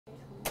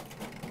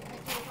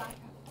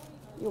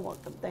You're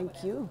welcome.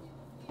 Thank you.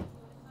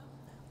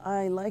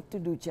 I like to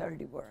do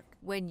charity work.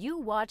 When you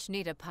watch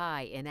Neeta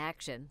Pai in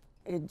action,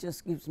 it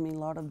just gives me a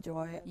lot of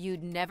joy.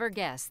 You'd never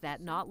guess that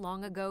not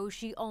long ago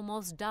she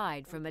almost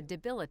died from a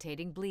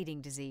debilitating bleeding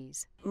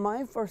disease.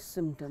 My first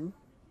symptom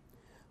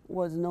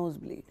was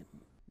nosebleed.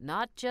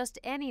 Not just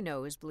any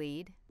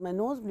nosebleed. My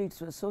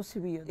nosebleeds were so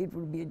severe, it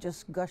would be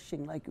just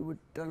gushing like you would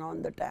turn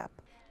on the tap.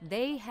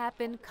 They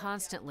happen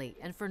constantly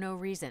and for no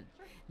reason.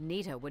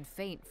 Neeta would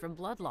faint from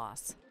blood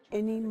loss.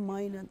 Any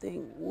minor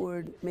thing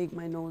would make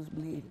my nose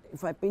bleed.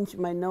 If I pinched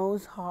my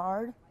nose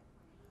hard,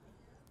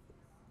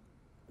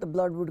 the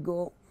blood would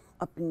go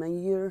up in my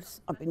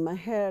ears, up in my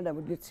head. I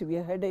would get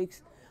severe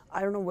headaches.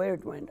 I don't know where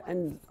it went.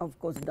 And of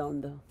course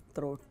down the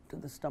throat to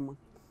the stomach.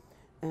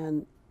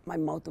 And my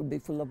mouth would be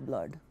full of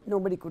blood.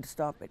 Nobody could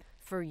stop it.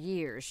 For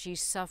years, she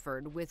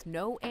suffered with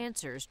no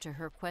answers to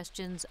her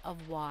questions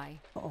of why.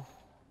 Oh,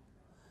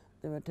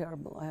 they were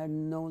terrible. I had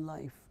no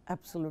life,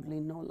 absolutely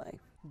no life.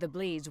 The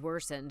bleeds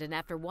worsened, and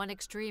after one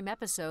extreme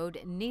episode,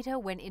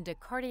 Neeta went into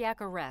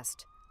cardiac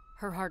arrest.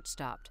 Her heart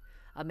stopped.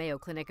 A Mayo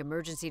Clinic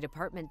emergency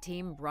department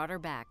team brought her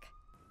back.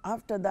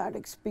 After that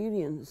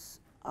experience,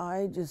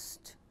 I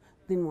just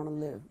didn't want to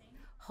live.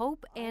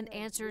 Hope and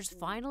answers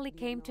finally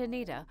came to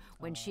Neeta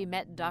when she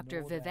met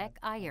Dr. Vivek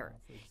Iyer.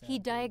 He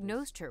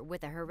diagnosed her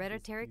with a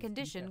hereditary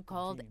condition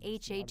called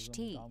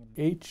HHT.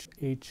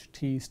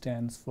 HHT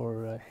stands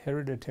for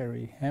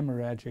Hereditary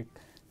Hemorrhagic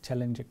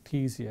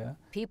Telangiectasia.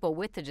 People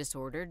with the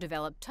disorder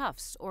develop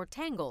tufts or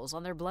tangles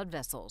on their blood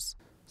vessels.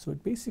 So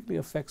it basically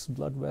affects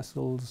blood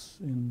vessels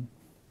in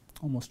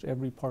almost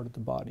every part of the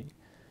body.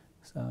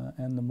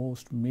 And the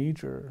most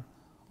major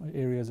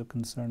areas of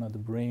concern are the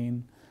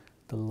brain,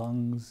 the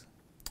lungs,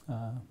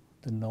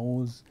 the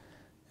nose,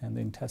 and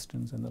the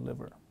intestines and the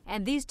liver.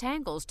 And these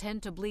tangles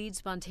tend to bleed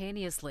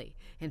spontaneously.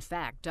 In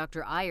fact,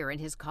 Dr. Iyer and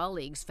his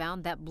colleagues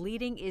found that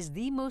bleeding is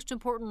the most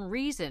important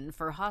reason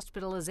for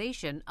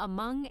hospitalization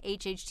among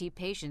HHT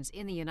patients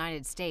in the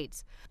United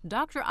States.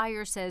 Dr.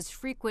 Iyer says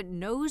frequent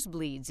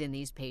nosebleeds in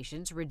these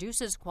patients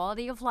reduces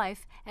quality of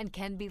life and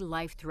can be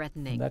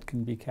life-threatening. That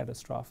can be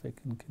catastrophic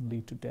and can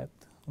lead to death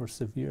or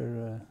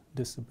severe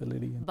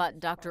disability.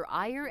 But Dr.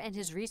 Iyer and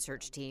his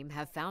research team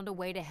have found a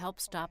way to help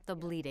stop the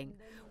bleeding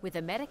with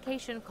a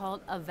medication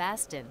called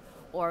Avastin,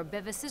 or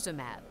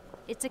bevacizumab.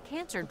 It's a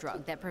cancer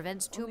drug that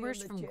prevents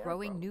tumors from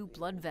growing new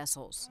blood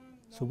vessels.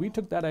 So we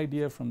took that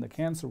idea from the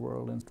cancer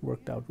world and it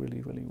worked out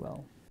really, really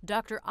well.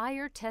 Dr.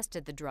 Iyer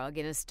tested the drug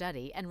in a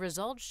study and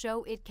results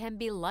show it can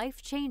be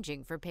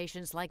life-changing for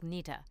patients like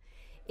Neeta.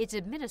 It's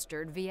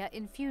administered via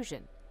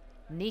infusion.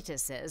 Neeta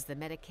says the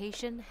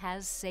medication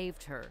has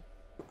saved her.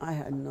 I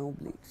had no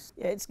bleeds.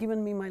 Yeah, it's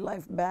given me my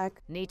life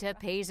back. Neeta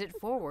pays it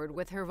forward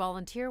with her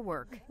volunteer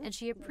work, and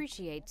she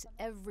appreciates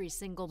every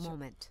single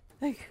moment.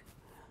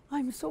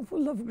 I'm so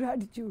full of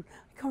gratitude.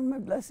 I count my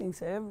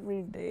blessings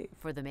every day.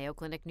 For the Mayo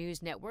Clinic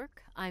News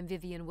Network, I'm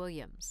Vivian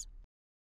Williams.